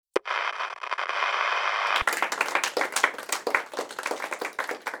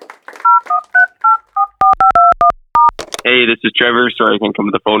Hey, this is Trevor. Sorry I can't come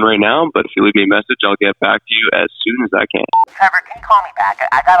to the phone right now, but if you leave me a message, I'll get back to you as soon as I can. Trevor, can you call me back?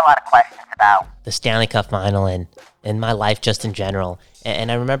 I got a lot of questions about the Stanley Cup final and my life just in general. And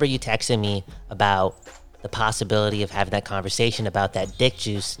I remember you texting me about the possibility of having that conversation about that dick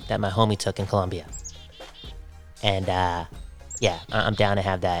juice that my homie took in Colombia. And yeah, I'm down to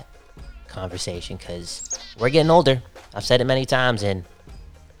have that conversation because we're getting older. I've said it many times, and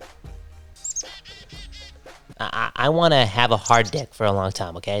I want to have a hard dick for a long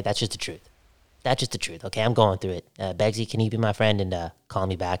time, okay? That's just the truth. That's just the truth, okay? I'm going through it. Begsy, can you be my friend and call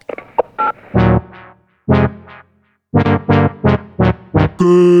me back?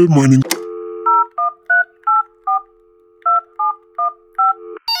 Good morning.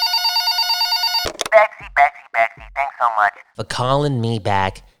 Bexy, thanks so much. For calling me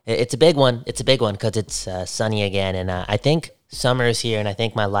back. It's a big one. It's a big one because it's sunny again, and I think summer is here, and I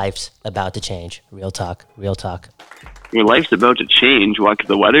think my life's about to change. Real talk. Your life's about to change. Why? Because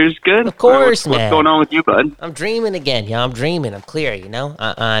the weather's good? Of course, man. What's going on with you, bud? I'm dreaming again. Yeah, I'm dreaming. I'm clear, you know?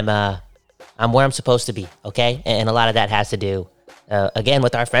 I'm where I'm supposed to be, okay? And a lot of that has to do, again,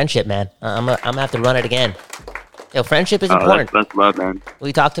 with our friendship, man. I'm going to have to run it again. Yo, friendship is important. That's love, man.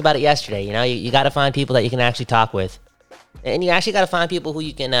 We talked about it yesterday, you know? You got to find people that you can actually talk with. And you actually got to find people who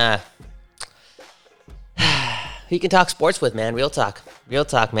you can talk sports with, man. Real talk,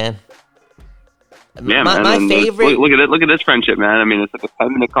 man. Yeah, my man. favorite. Look at it. Look at this friendship, man. I mean, it's like a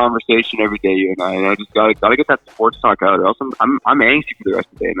 10-minute conversation every day. You and I. You know, just gotta get that sports talk out. Or else I'm angsty for the rest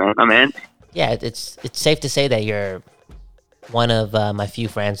of the day, man. I'm antsy. Yeah, it's safe to say that you're one of my few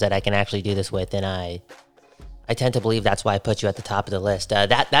friends that I can actually do this with, and I tend to believe that's why I put you at the top of the list.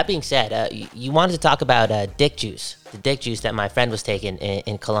 That being said, you wanted to talk about dick juice, the dick juice that my friend was taking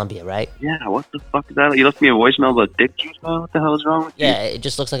in Colombia, right? Yeah, what the fuck is that? You left me a voicemail about dick juice, man? What the hell is wrong with you? Yeah, it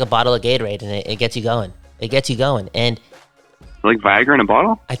just looks like a bottle of Gatorade, and it gets you going. And like Viagra in a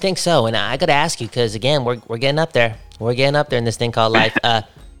bottle? I think so, and I got to ask you, because, again, we're getting up there. We're getting up there in this thing called life.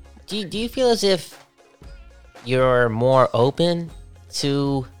 Do you feel as if you're more open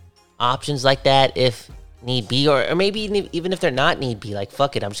to options like that if need be, or maybe even if they're not need be, like,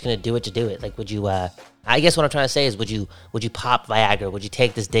 fuck it, I'm just gonna do it to do it? Like, would you I guess what I'm trying to say is, would you pop Viagra? Would you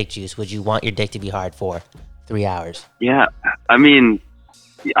take this dick juice? Would you want your dick to be hard for 3 hours? Yeah, I mean,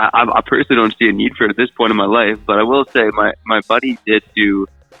 I personally don't see a need for it at this point in my life, but I will say my buddy did do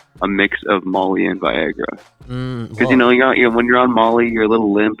a mix of Molly and Viagra. Because you know, when you're on Molly, you're a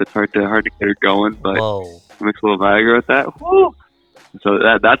little limp. It's hard to get her going, but mix a little Viagra with that. Woo! So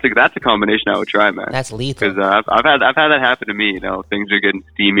that's a combination I would try, man. That's lethal. Because I've had that happen to me. You know, things are getting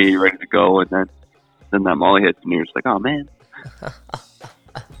steamy, ready to go, and then that Molly hits, and you're just like, oh man.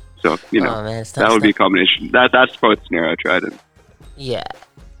 So you know, that would be a combination. That's probably the scenario I tried in. Yeah.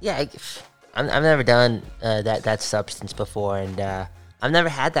 I've never done that substance before, and I've never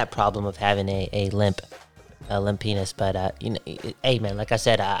had that problem of having a limp penis. But you know, hey man, like I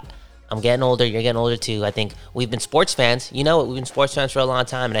said, I'm getting older. You're getting older too. I think we've been sports fans. You know, we've been sports fans for a long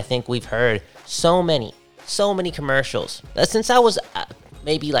time, and I think we've heard so many commercials since I was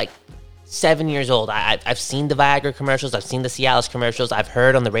maybe like 7 years old. I've seen the Viagra commercials. I've seen the Cialis commercials. I've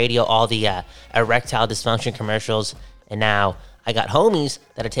heard on the radio all the erectile dysfunction commercials, and now I got homies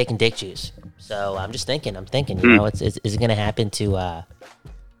that are taking dick juice. So I'm thinking, you know, is it gonna happen to?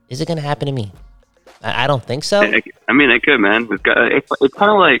 Is it gonna happen to me? I don't think so. I mean, it could, man. It's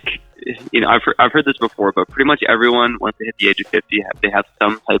kind of like, you know, I've heard this before, but pretty much everyone, once they hit the age of 50, they have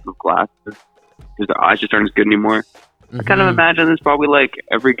some type of glasses because their eyes just aren't as good anymore. Mm-hmm. I kind of imagine it's probably like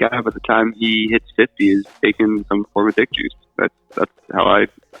every guy by the time he hits 50 is taking some form of dick juice. That's how I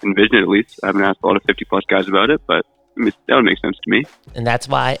envision it, at least. I haven't asked a lot of 50-plus guys about it, but I mean, that would make sense to me. And that's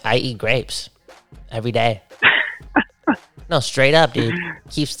why I eat grapes every day. No, straight up, dude.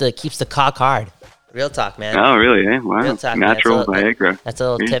 Keeps the cock hard. Real talk, man. Oh, really? Eh? Wow. Real talk, natural Viagra. That's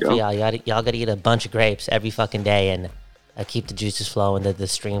a little tip for y'all. Y'all got to eat a bunch of grapes every fucking day and keep the juices flowing, the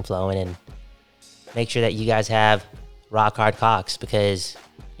stream flowing, and make sure that you guys have rock hard cocks because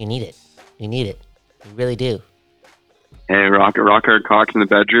you need it. You really do. Hey, rock hard cocks in the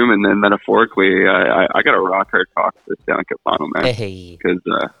bedroom, and then metaphorically, I got a rock hard cock for the Stanley Cup final, man. Hey. Because,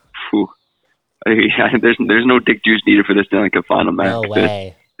 there's no dick juice needed for the Stanley Cup final, man. No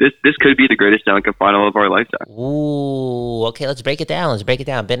way. This could be the greatest Stanley Cup final of our lifetime. Ooh, okay, let's break it down.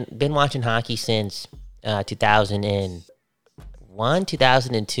 Been watching hockey since 2001,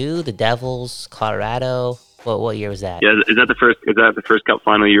 2002. The Devils, Colorado. What year was that? Yeah, is that the first Cup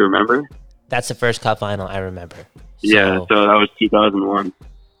final you remember? That's the first Cup final I remember. Yeah, so that was 2001.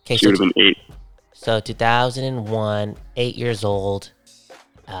 Okay, she would have been 8. So 2001, 8 years old.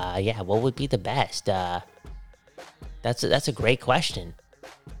 Yeah, what would be the best? That's a great question.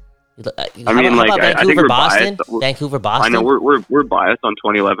 I mean, like, I think we're Boston? biased. Vancouver, Boston. I know we're biased on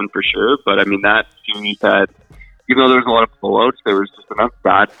 2011 for sure, but I mean that series had, even though there was a lot of blowouts, there was just enough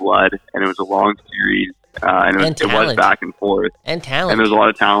bad blood, and it was a long series, and it was back and forth, and talent, and there was a lot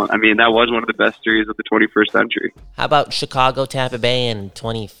of talent. I mean, that was one of the best series of the 21st century. How about Chicago, Tampa Bay in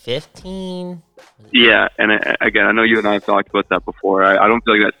 2015? Yeah, and again, I know you and I have talked about that before. I don't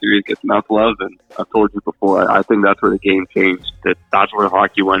feel like that series gets enough love, and I've told you before, I think that's where the game changed. That's where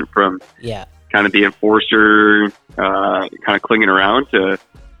hockey went from kind of the enforcer, kind of clinging around to,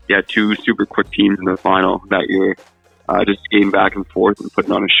 two super quick teams in the final that year, just skating back and forth and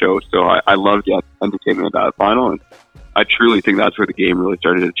putting on a show. So I loved the entertainment of that final, and I truly think that's where the game really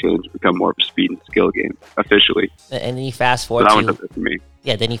started to change, become more of a speed and skill game officially. And then you fast forward so that was for me.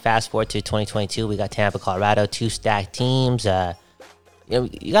 Yeah, then you fast forward to 2022. We got Tampa, Colorado, 2 stacked teams. You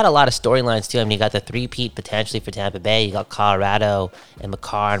got a lot of storylines too. I mean, you got the three-peat potentially for Tampa Bay. You got Colorado and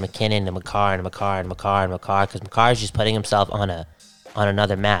Makar and McKinnon and Makar and Makar and Makar and Makar, because Makar is just putting himself on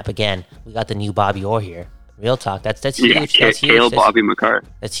another map. Again, we got the new Bobby Orr here. Real talk. That's huge. That's huge. Bobby Makar.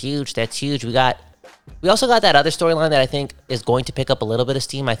 That's huge. That's huge. We also got that other storyline that I think is going to pick up a little bit of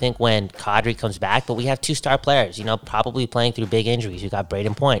steam, I think, when Kadri comes back. But we have 2 star players, probably playing through big injuries. We got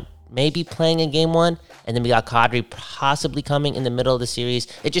Braden Point maybe playing in game 1, and then we got Kadri possibly coming in the middle of the series.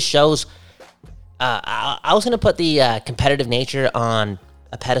 It just shows I was going to put the competitive nature on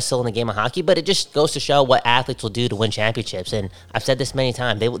a pedestal in the game of hockey, but it just goes to show what athletes will do to win championships. And I've said this many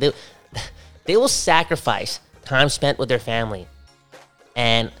times. They will sacrifice time spent with their family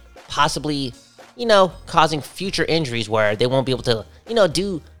and possibly causing future injuries where they won't be able to,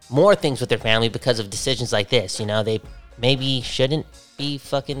 do more things with their family because of decisions like this. They maybe shouldn't be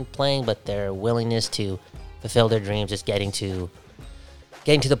fucking playing, but their willingness to fulfill their dreams is getting to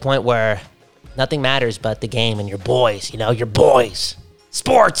the point where nothing matters but the game and your boys, your boys.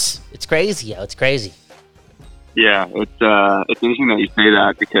 Sports. It's crazy, yo. It's crazy. Yeah, it's interesting that you say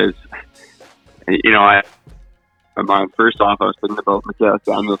that because, first off, I was thinking about Mikhail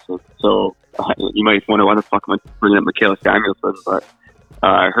Samuelsson. So you might wonder why the fuck am I bringing up Mikhail Samuelsson, but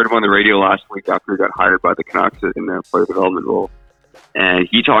I heard him on the radio last week after he got hired by the Canucks in the player development role, and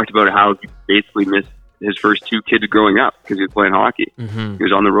he talked about how he basically missed his first 2 kids growing up because he was playing hockey. Mm-hmm. He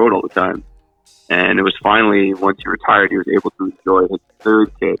was on the road all the time, and it was finally once he retired, he was able to enjoy his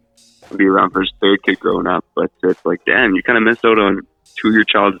 3rd kid and be around for his 3rd kid growing up. But it's like, damn, you kind of missed out on 2 of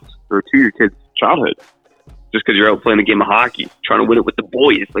your kids' childhood. Just because you're out playing a game of hockey, trying to win it with the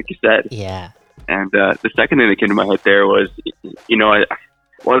boys, like you said. Yeah. And the second thing that came to my head there was, I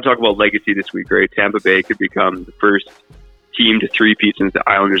want to talk about legacy this week, right? Tampa Bay could become the first team to three-peat since the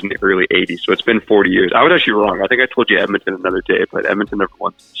Islanders in the early 80s. So it's been 40 years. I was actually wrong. I think I told you Edmonton another day, but Edmonton never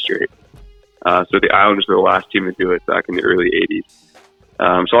won straight. So the Islanders were the last team to do it back in the early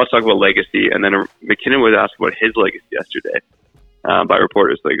 80s. So let's talk about legacy. And then McKinnon was asked about his legacy yesterday. By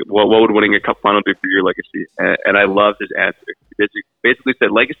reporters, like, what would winning a cup final do for your legacy? And I loved his answer. He basically said,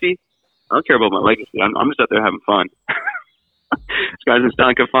 legacy? I don't care about my legacy. I'm just out there having fun. This guy's in the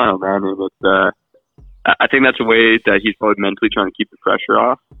Stanley Cup final, man. And I think that's a way that he's probably mentally trying to keep the pressure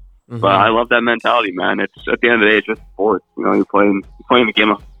off. Mm-hmm. But I love that mentality, man. It's at the end of the day, it's just sports. You're playing the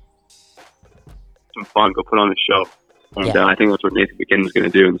game of some fun. Go put on a show. And I think that's what Nathan McKinnon's going to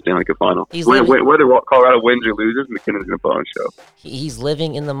do in the Stanley Cup final. Whether Colorado wins or loses, McKinnon's going to put on a show. He's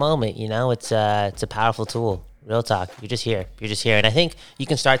living in the moment, It's a powerful tool. Real talk. You're just here. And I think you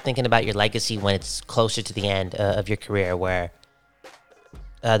can start thinking about your legacy when it's closer to the end of your career, where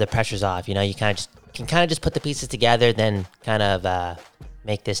the pressure's off. You can kind of just put the pieces together, then kind of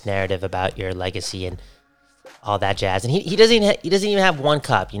make this narrative about your legacy and all that jazz. And he doesn't even have one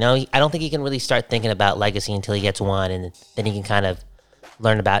cup. I don't think he can really start thinking about legacy until he gets one, and then he can kind of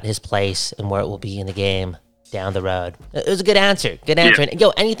learn about his place and where it will be in the game down the road. It was a good answer. Yeah.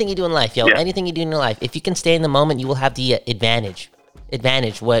 And, anything you do in life, anything you do in your life, if you can stay in the moment, you will have the advantage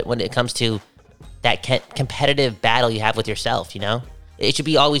when it comes to that competitive battle you have with yourself. It should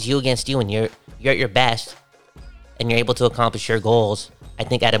be always you against you, and you're at your best, and you're able to accomplish your goals, I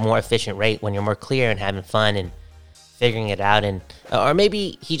think, at a more efficient rate when you're more clear and having fun and figuring it out. And or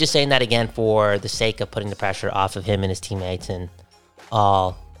maybe he's just saying that again for the sake of putting the pressure off of him and his teammates and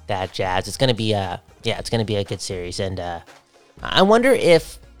all that jazz. It's gonna be a good series. And I wonder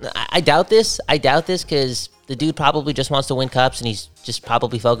if I doubt this because the dude probably just wants to win cups and he's just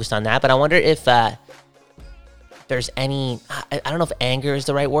probably focused on that. But I wonder if there's any, I don't know if anger is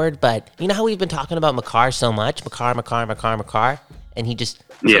the right word, but you know how we've been talking about Makar so much, Makar, and he just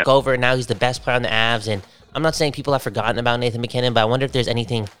took over, and now he's the best player on the Avs. And I'm not saying people have forgotten about Nathan McKinnon, but I wonder if there's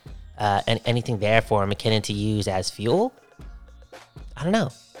anything anything there for McKinnon to use as fuel. I don't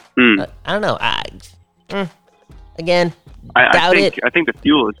know. I don't know. Again, doubt it. I think the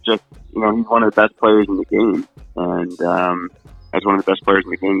fuel is just, he's one of the best players in the game, and as one of the best players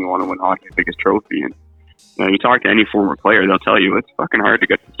in the game, you want to win hockey's biggest trophy. And you talk to any former player, they'll tell you it's fucking hard to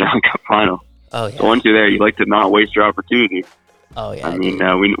get to the Stanley Cup final. Oh yeah. So once you're there, you like to not waste your opportunity. Oh yeah. I mean,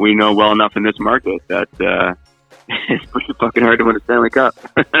 we know well enough in this market that it's pretty fucking hard to win a Stanley Cup.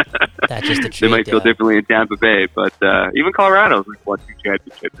 That's just the truth. They might feel differently in Tampa Bay, but even Colorado's won 2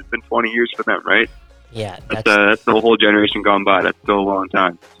 championships. It's been 20 years for them, right? Yeah, that's the whole generation gone by. That's still a long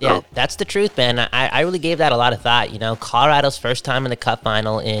time. So. Yeah, that's the truth, man. I really gave that a lot of thought. Colorado's first time in the Cup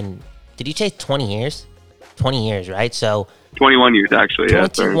final in, did you say 20 years? 20 years, right? So 21 years, actually.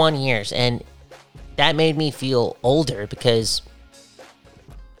 21 years, and that made me feel older because,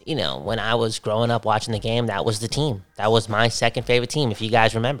 when I was growing up watching the game, that was the team. That was my second favorite team, if you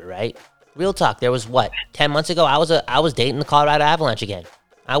guys remember, right? Real talk. There was 10 months ago, I was dating the Colorado Avalanche again.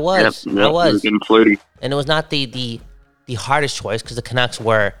 I was. Yep, I was. Getting flirty. And it was not the hardest choice because the Canucks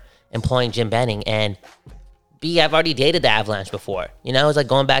were employing Jim Benning. And B, I've already dated the Avalanche before. It was like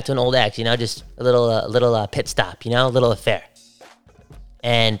going back to an old ex, just a little pit stop, a little affair.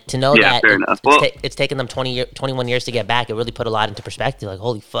 And to know that it's taken them 21 years to get back, it really put a lot into perspective. Like,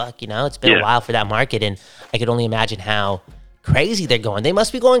 holy fuck, it's been a while for that market. And I could only imagine how crazy they're going. They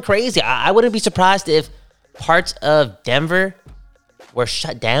must be going crazy. I wouldn't be surprised if parts of Denver were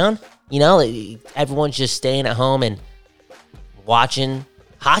shut down. Everyone's just staying at home and watching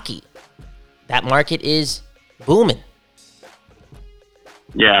hockey. That market is booming.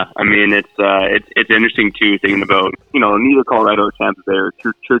 Yeah, I mean it's interesting too, thinking about neither Colorado or Tampa Bay are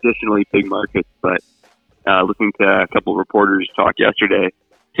traditionally big markets, but listening to a couple of reporters talk yesterday,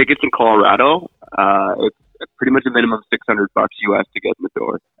 tickets in Colorado, it's pretty much a minimum $600 US to get in the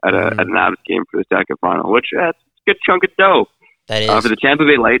door at an Avs game for the second final, which that's a good chunk of dough. That is. For the Tampa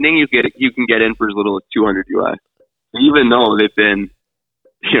Bay Lightning, you can get in for as little as $200 US. Even though they've been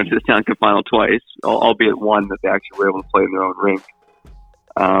to the Stanley Cup final twice, albeit one that they actually were able to play in their own rink.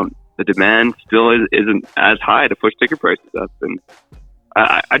 The demand still isn't as high to push ticket prices up, and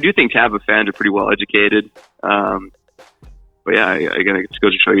I do think Tampa fans are pretty well educated. But yeah, again, it just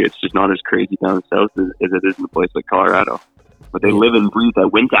goes to show you it's just not as crazy down south as it is in a place like Colorado. But they live and breathe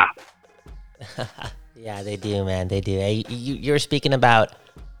that winter. Yeah, they do, man. They do. Hey, you're speaking about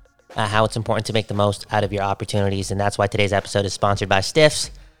how it's important to make the most out of your opportunities, and that's why today's episode is sponsored by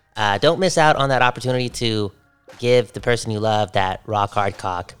Stiffs. Don't miss out on that opportunity to give the person you love that rock hard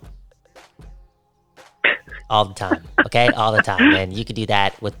cock all the time, okay? All the time. And you can do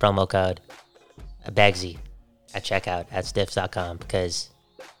that with promo code BEGSY at checkout at stiffs.com because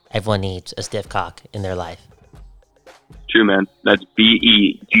everyone needs a stiff cock in their life. True, man. That's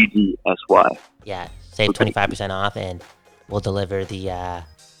BEGGSY. Yeah, save 25% off, and we'll deliver the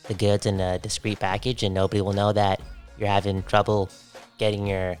goods in a discreet package, and nobody will know that you're having trouble getting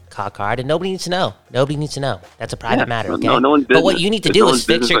your cock hard, and nobody needs to know. Nobody needs to know. That's a private matter, okay? No one's business. But what you need to do is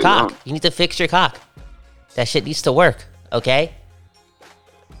fix your cock. You need to fix your cock. That shit needs to work, okay?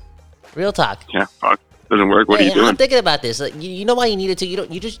 Real talk. Yeah, fuck. Doesn't work. What are you doing? I'm thinking about this. Like, you know why you need it to?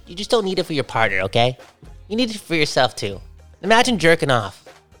 You just don't need it for your partner, okay? You need it for yourself too. Imagine jerking off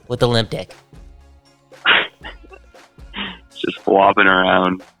with a limp dick. Just flopping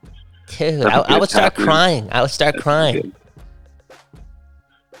around. Dude, I would start crying. I would start crying.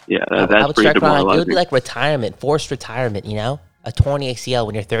 Yeah, that's I would pretty start crying. demoralizing. It would be like retirement, forced retirement, A torn ACL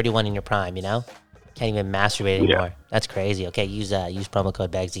when you're 31 in your prime, Can't even masturbate anymore. Yeah. That's crazy. Okay, use promo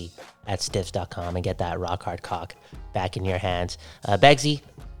code BEGSY at stiffs.com and get that rock hard cock back in your hands. BEGSY,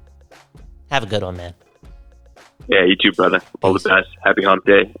 have a good one, man. Yeah, you too, brother. All the best. Happy hump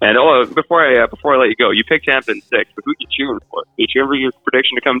day. And before I let you go, you picked Tampa in 6, but who are you cheering for? Are you cheering for your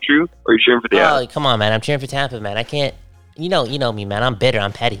prediction to come true, or are you cheering for the Avs? Oh, come on, man. I'm cheering for Tampa, man. I can't. You know me, man. I'm bitter.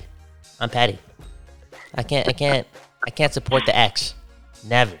 I'm petty. I can't support the ex.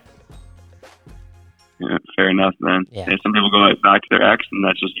 Never. Yeah, fair enough, man. Yeah. Some people go back to their ex, and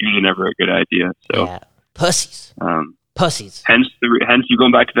that's just usually never a good idea. So, yeah, pussies. Pussies. Hence you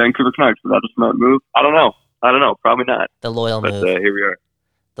going back to the Vancouver Canucks. Was that a smart move? I don't know. Probably not. The loyal move. But here we are.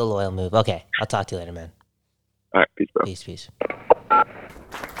 The loyal move. Okay, I'll talk to you later, man. All right, peace, bro. Peace.